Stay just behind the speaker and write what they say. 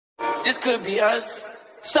this could be us.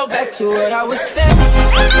 So back to what I was saying.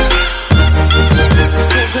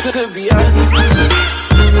 Could be us.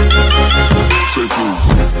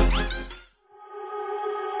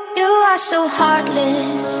 You are so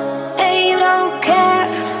heartless, and you don't care.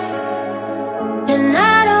 And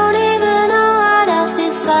I don't even know what I've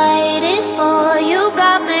been fighting for. You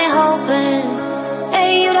got me hoping,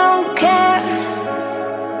 and you don't care.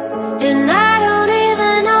 And I don't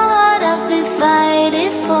even know what I've been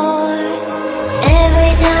fighting for.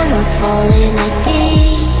 Every time I fall in the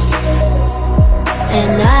deep,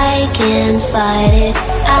 and I can't fight it,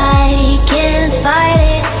 I can't fight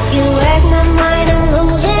it. You wreck my mind, I'm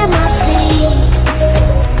losing my sleep.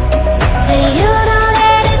 And you know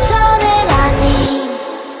that it's all that I need,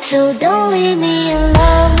 so don't leave me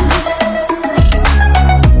alone.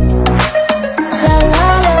 La la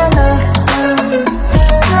la la,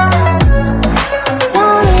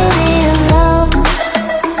 don't leave me alone.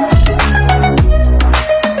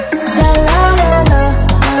 La la la la,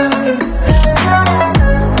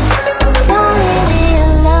 don't leave me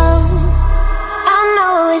alone. I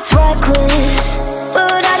know it's reckless,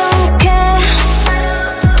 but I don't care.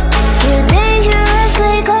 You're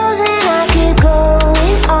dangerously close and I keep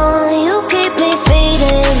going on. You keep me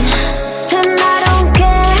fading, and I don't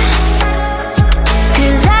care.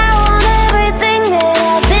 'Cause I want everything that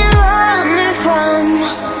I've been running from.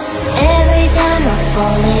 Every time I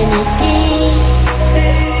fall in the deep,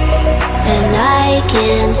 and I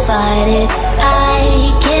can't fight it, I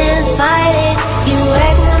can't fight it. You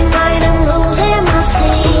wreck my mind, I'm losing my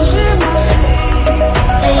sleep.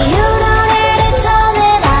 And you know that it's all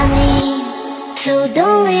that I need, so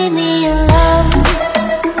don't leave me